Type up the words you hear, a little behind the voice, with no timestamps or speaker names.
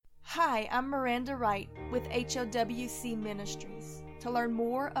Hi, I'm Miranda Wright with HOWC Ministries. To learn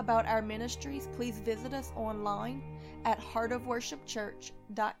more about our ministries, please visit us online at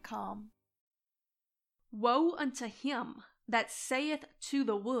heartofworshipchurch.com. Woe unto him that saith to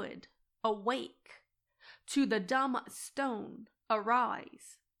the wood, Awake, to the dumb stone,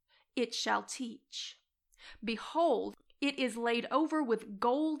 Arise, it shall teach. Behold, it is laid over with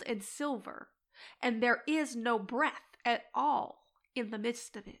gold and silver, and there is no breath at all in the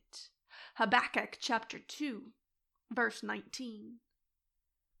midst of it. Habakkuk chapter 2, verse 19.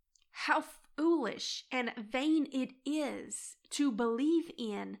 How foolish and vain it is to believe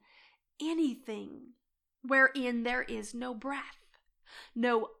in anything wherein there is no breath,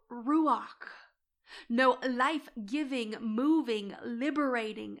 no ruach, no life-giving, moving,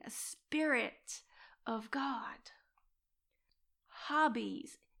 liberating Spirit of God.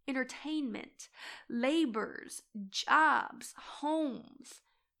 Hobbies, entertainment, labors, jobs, homes,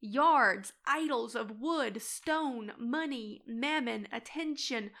 yards, idols of wood, stone, money, mammon,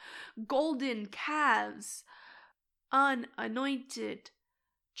 attention, golden calves, unanointed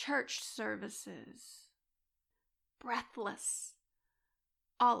church services, breathless,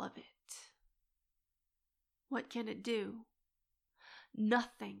 all of it. What can it do?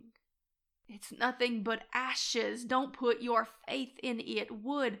 Nothing. It's nothing but ashes. Don't put your faith in it.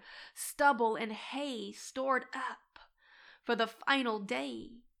 Wood, stubble, and hay stored up for the final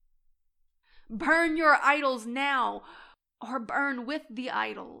day. Burn your idols now, or burn with the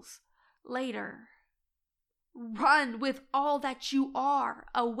idols later. Run with all that you are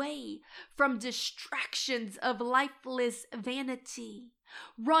away from distractions of lifeless vanity.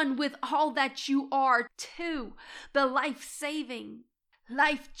 Run with all that you are to the life-saving,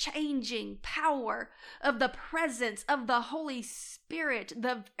 life-changing power of the presence of the Holy Spirit,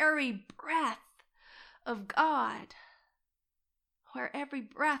 the very breath of God, where every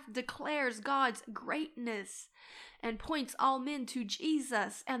breath declares God's greatness and points all men to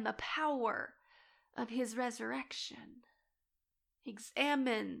Jesus and the power of his resurrection.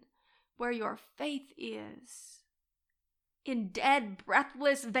 Examine where your faith is. In dead,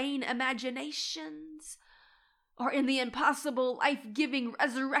 breathless, vain imaginations, or in the impossible, life-giving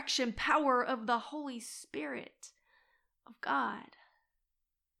resurrection power of the Holy Spirit of God.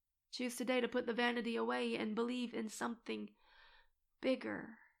 Choose today to put the vanity away and believe in something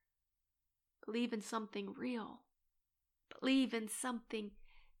bigger. Believe in something real. Believe in something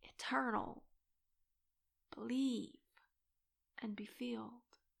eternal. Believe and be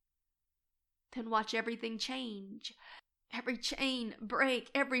filled. Then watch everything change. Every chain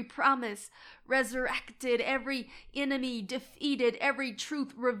break, every promise resurrected, every enemy defeated, every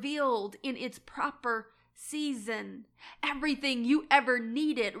truth revealed in its proper season. Everything you ever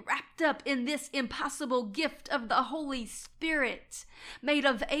needed wrapped up in this impossible gift of the Holy Spirit, made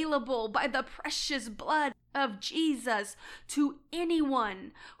available by the precious blood of Jesus to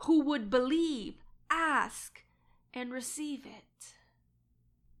anyone who would believe, ask, and receive it.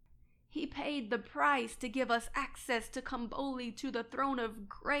 He paid the price to give us access to come boldly to the throne of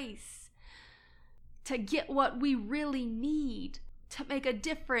grace, to get what we really need to make a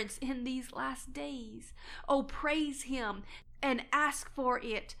difference in these last days. Oh, praise him and ask for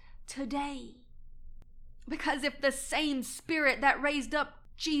it today. Because if the same Spirit that raised up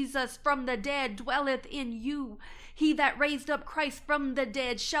Jesus from the dead dwelleth in you, he that raised up Christ from the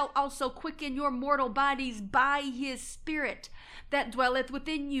dead shall also quicken your mortal bodies by his Spirit that dwelleth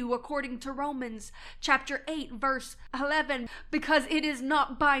within you, according to Romans chapter 8, verse 11. Because it is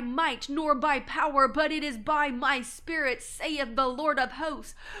not by might nor by power, but it is by my Spirit, saith the Lord of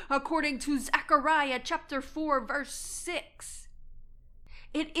hosts, according to Zechariah chapter 4, verse 6.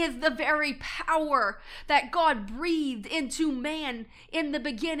 It is the very power that God breathed into man in the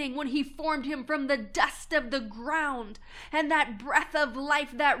beginning when he formed him from the dust of the ground. And that breath of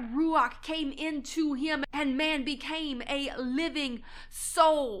life, that ruach, came into him and man became a living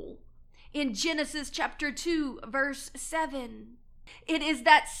soul. In Genesis chapter 2, verse 7. It is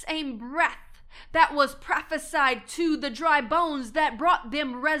that same breath that was prophesied to the dry bones that brought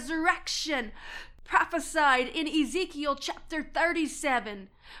them resurrection. Prophesied in Ezekiel chapter 37,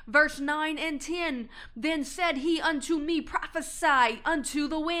 verse 9 and 10. Then said he unto me, Prophesy unto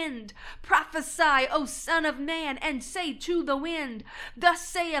the wind. Prophesy, O son of man, and say to the wind, Thus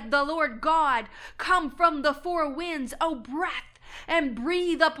saith the Lord God, Come from the four winds, O breath, and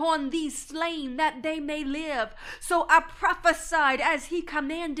breathe upon these slain that they may live. So I prophesied as he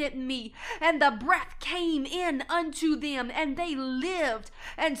commanded me, and the breath came in unto them, and they lived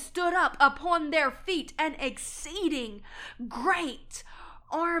and stood up upon their feet, an exceeding great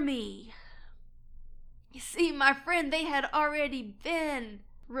army. You see, my friend, they had already been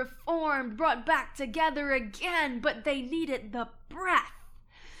reformed, brought back together again, but they needed the breath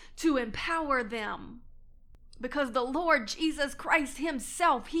to empower them. Because the Lord Jesus Christ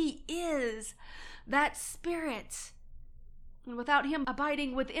himself, he is that Spirit. And without him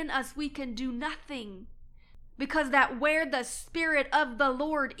abiding within us, we can do nothing. Because that where the Spirit of the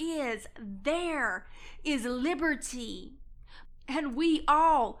Lord is, there is liberty. And we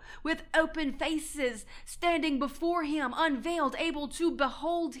all, with open faces, standing before him, unveiled, able to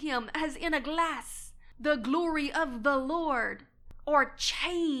behold him as in a glass, the glory of the Lord, or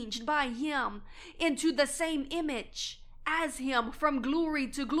changed by him into the same image as him from glory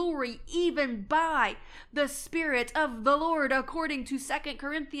to glory, even by the Spirit of the Lord, according to 2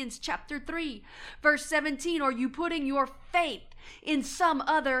 Corinthians chapter 3, verse 17. Are you putting your faith in some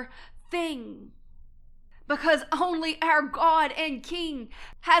other thing? Because only our God and King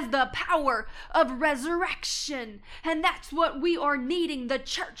has the power of resurrection. And that's what we are needing. The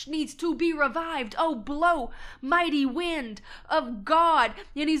church needs to be revived. Oh, blow, mighty wind of God.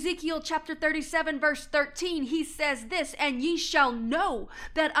 In Ezekiel chapter 37, verse 13, he says this, "And ye shall know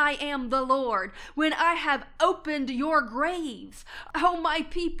that I am the Lord, when I have opened your graves, O my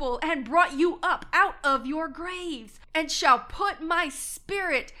people, and brought you up out of your graves, and shall put my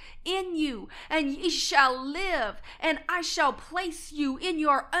spirit in you, and ye shall live, and I shall place you in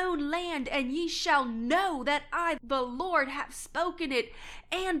your own land, and ye shall know that I, the Lord, have spoken it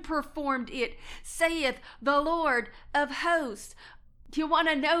and performed it, saith the Lord of hosts." Do you want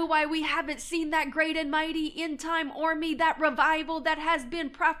to know why we haven't seen that great and mighty end-time army, that revival that has been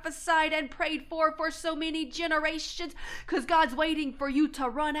prophesied and prayed for so many generations? Because God's waiting for you to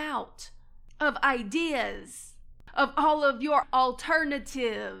run out of ideas, of all of your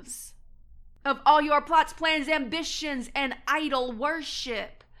alternatives, of all your plots, plans, ambitions, and idol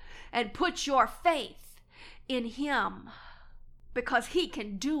worship, and put your faith in him, because he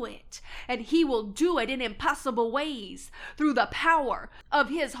can do it, and he will do it in impossible ways through the power of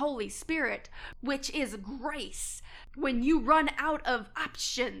his Holy Spirit, which is grace. When you run out of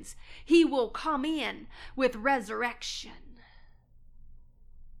options, he will come in with resurrection.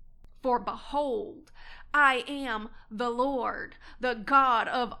 For behold, I am the Lord, the God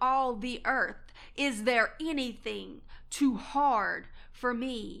of all the earth. Is there anything too hard for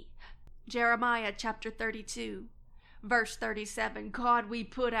me? Jeremiah chapter 32, verse 37. God, we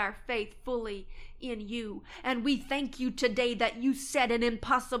put our faith fully in you, and we thank you today that you set an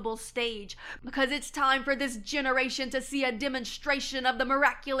impossible stage, because it's time for this generation to see a demonstration of the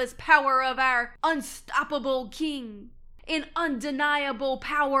miraculous power of our unstoppable King, in undeniable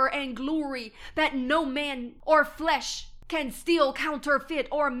power and glory that no man or flesh can steal, counterfeit,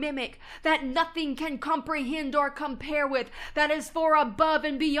 or mimic, that nothing can comprehend or compare with, that is for above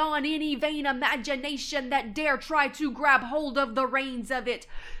and beyond any vain imagination that dare try to grab hold of the reins of it.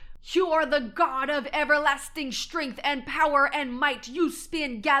 You are the God of everlasting strength and power and might. You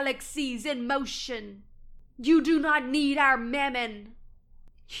spin galaxies in motion. You do not need our mammon.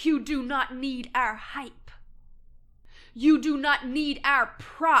 You do not need our hype. You do not need our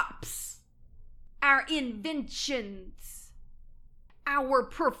props, our inventions, our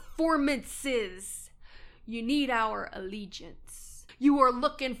performances. You need our allegiance. You are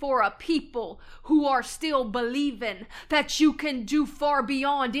looking for a people who are still believing that you can do far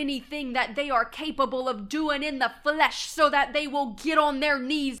beyond anything that they are capable of doing in the flesh, so that they will get on their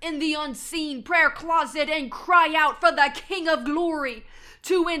knees in the unseen prayer closet and cry out for the King of Glory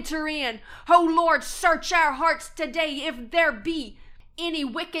to enter in. Oh Lord, search our hearts today. If there be any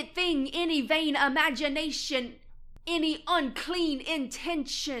wicked thing, any vain imagination, any unclean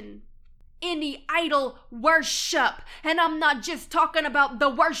intention, any idol worship, and I'm not just talking about the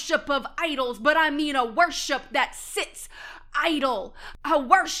worship of idols, but I mean a worship that sits idle, a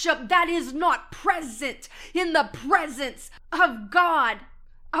worship that is not present in the presence of God,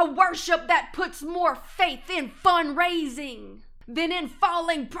 a worship that puts more faith in fundraising than in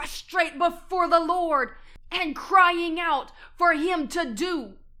falling prostrate before the Lord and crying out for him to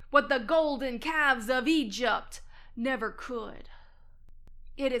do what the golden calves of Egypt never could.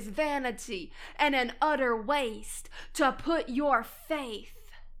 It is vanity and an utter waste to put your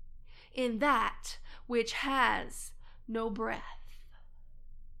faith in that which has no breath.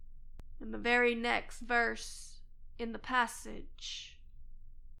 And the very next verse in the passage,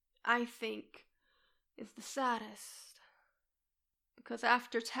 I think, is the saddest. Because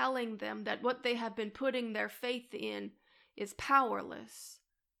after telling them that what they have been putting their faith in is powerless,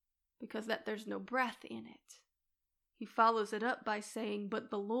 because that there's no breath in it, he follows it up by saying, "But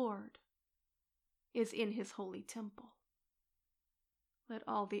the Lord is in his holy temple. Let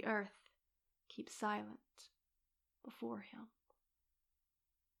all the earth keep silent before him."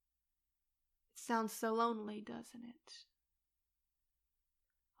 Sounds so lonely, doesn't it?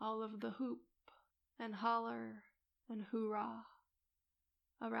 All of the hoop and holler and hoorah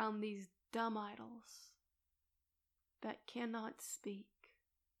around these dumb idols that cannot speak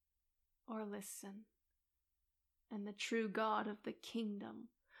or listen, and the true God of the kingdom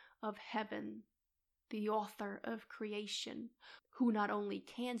of heaven, the author of creation, who not only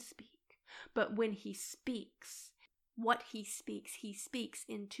can speak, but when he speaks, what he speaks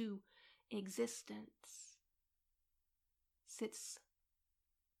into existence, sits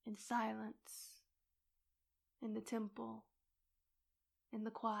in silence, in the temple, in the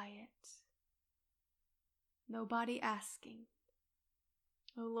quiet, nobody asking.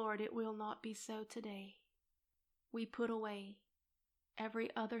 Oh Lord, it will not be so today. We put away every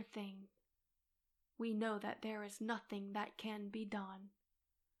other thing. We know that there is nothing that can be done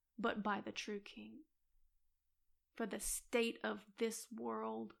but by the true King. For the state of this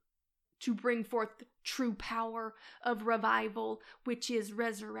world to bring forth true power of revival, which is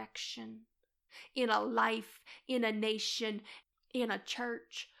resurrection, in a life, in a nation, in a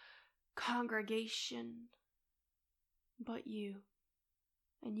church, congregation. But you,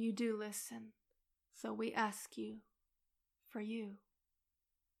 and you do listen. So we ask you for you,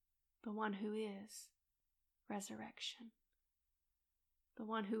 the one who is resurrection, the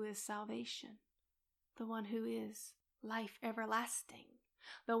one who is salvation, the one who is life everlasting,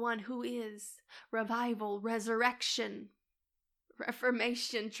 the one who is revival, resurrection,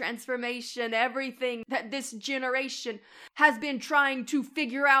 reformation, transformation, everything that this generation has been trying to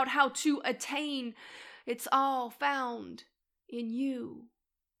figure out how to attain. It's all found in you,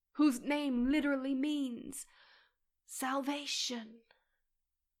 whose name literally means salvation.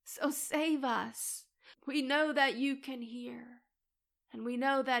 So save us. We know that you can hear, and we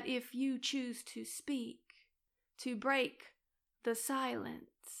know that if you choose to speak, to break the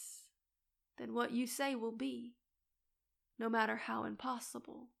silence, then what you say will be, no matter how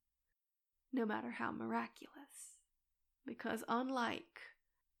impossible, no matter how miraculous. Because unlike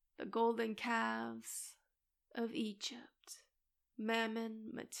the golden calves of Egypt,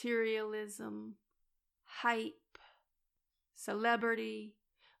 mammon, materialism, hype, celebrity,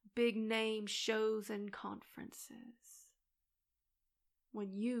 big name shows and conferences,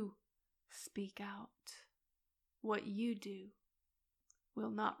 when you speak out, what you do will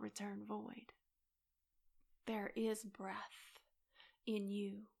not return void. There is breath in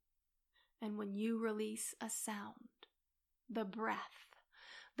you, and when you release a sound, the breath,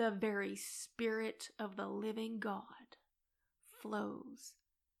 the very spirit of the living God flows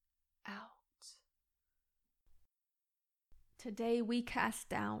out. Today we cast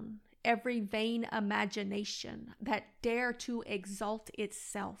down every vain imagination that dare to exalt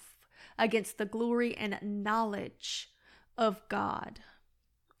itself against the glory and knowledge of God.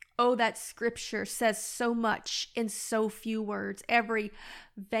 Oh, that scripture says so much in so few words. Every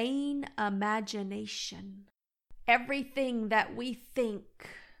vain imagination, everything that we think,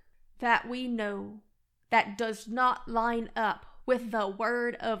 that we know, that does not line up with the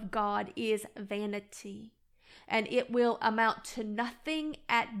word of God is vanity, and it will amount to nothing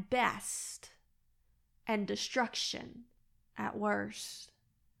at best and destruction at worst.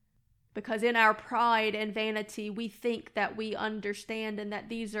 Because in our pride and vanity, we think that we understand and that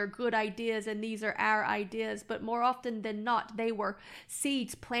these are good ideas and these are our ideas. But more often than not, they were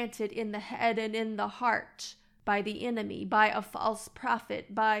seeds planted in the head and in the heart by the enemy, by a false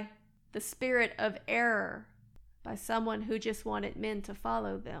prophet, by the spirit of error, by someone who just wanted men to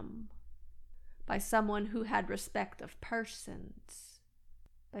follow them, by someone who had respect of persons,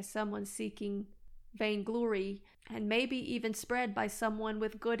 by someone seeking vainglory, and maybe even spread by someone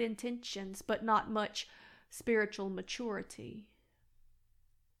with good intentions, but not much spiritual maturity.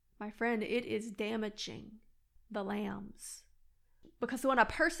 My friend, it is damaging the lambs. Because when a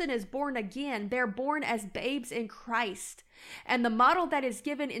person is born again, they're born as babes in Christ. And the model that is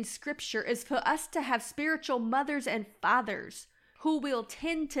given in Scripture is for us to have spiritual mothers and fathers who will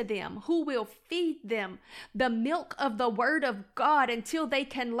tend to them, who will feed them the milk of the Word of God until they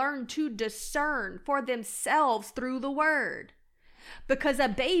can learn to discern for themselves through the Word. Because a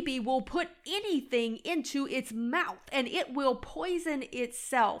baby will put anything into its mouth and it will poison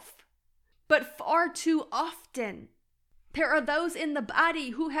itself. But far too often, there are those in the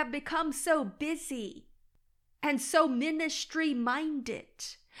body who have become so busy and so ministry-minded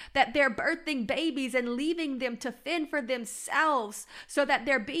that they're birthing babies and leaving them to fend for themselves, so that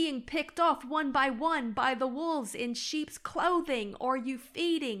they're being picked off one by the wolves in sheep's clothing. Or you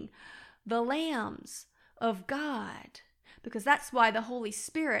feeding the lambs of God, Because that's why the Holy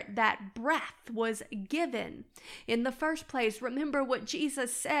Spirit, that breath, was given. In the first place, remember what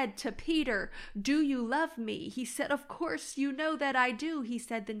Jesus said to Peter, "Do you love me?" He said, "Of course you know that I do." He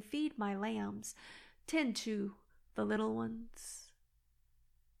said, "Then feed my lambs. Tend to the little ones.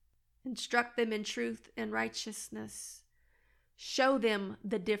 Instruct them in truth and righteousness. Show them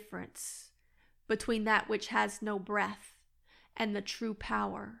the difference between that which has no breath and the true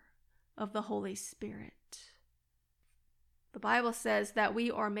power of the Holy Spirit." The Bible says that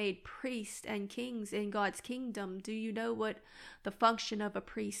we are made priests and kings in God's kingdom. Do you know what the function of a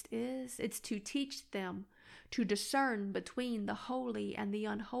priest is? It's to teach them to discern between the holy and the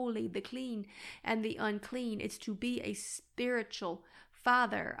unholy, the clean and the unclean. It's to be a spiritual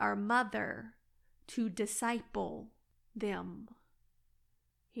father or mother to disciple them.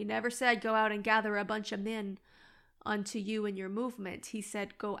 He never said, "Go out and gather a bunch of men unto you in your movement." He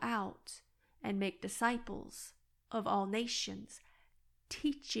said, "Go out and make disciples of all nations,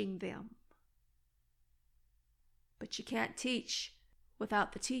 teaching them." But you can't teach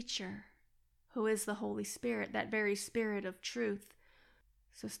without the teacher, who is the Holy Spirit, that very Spirit of truth.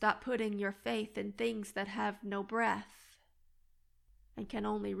 So stop putting your faith in things that have no breath and can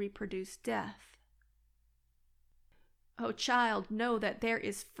only reproduce death. Oh, child, know that there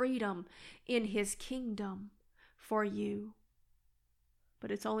is freedom in His kingdom for you. But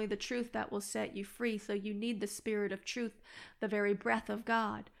it's only the truth that will set you free. So you need the Spirit of truth, the very breath of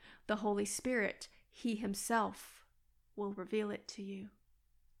God, the Holy Spirit. He Himself will reveal it to you.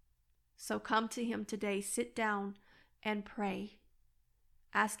 So come to Him today, sit down and pray.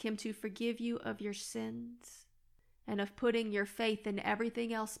 Ask Him to forgive you of your sins and of putting your faith in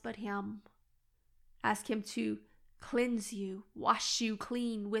everything else but Him. Ask Him to cleanse you, wash you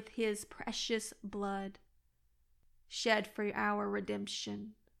clean with His precious blood, shed for our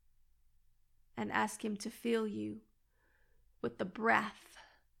redemption, and ask Him to fill you with the breath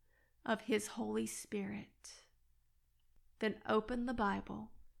of His Holy Spirit. Then open the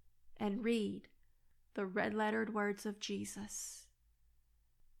Bible and read the red-lettered words of Jesus.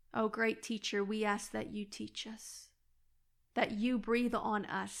 Oh, great teacher, we ask that you teach us, that you breathe on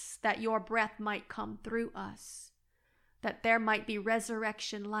us, that your breath might come through us, that there might be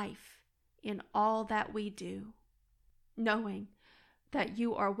resurrection life in all that we do, knowing that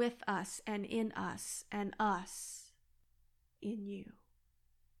you are with us and in us and us in you.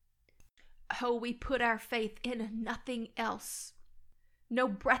 Oh, we put our faith in nothing else, no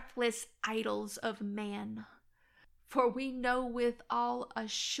breathless idols of man, for we know with all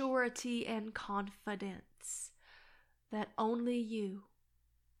assurity and confidence that only you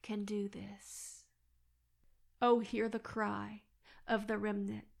can do this. Oh, hear the cry of the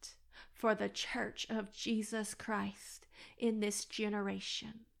remnant for the Church of Jesus Christ in this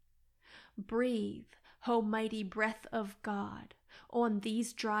generation. Breathe, O mighty breath of God, on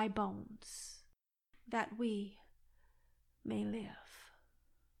these dry bones, that we may live.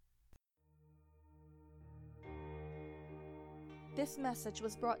 This message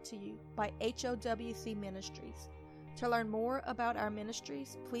was brought to you by HOWC Ministries. To learn more about our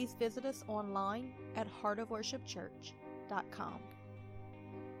ministries, please visit us online at heartofworshipchurch.com.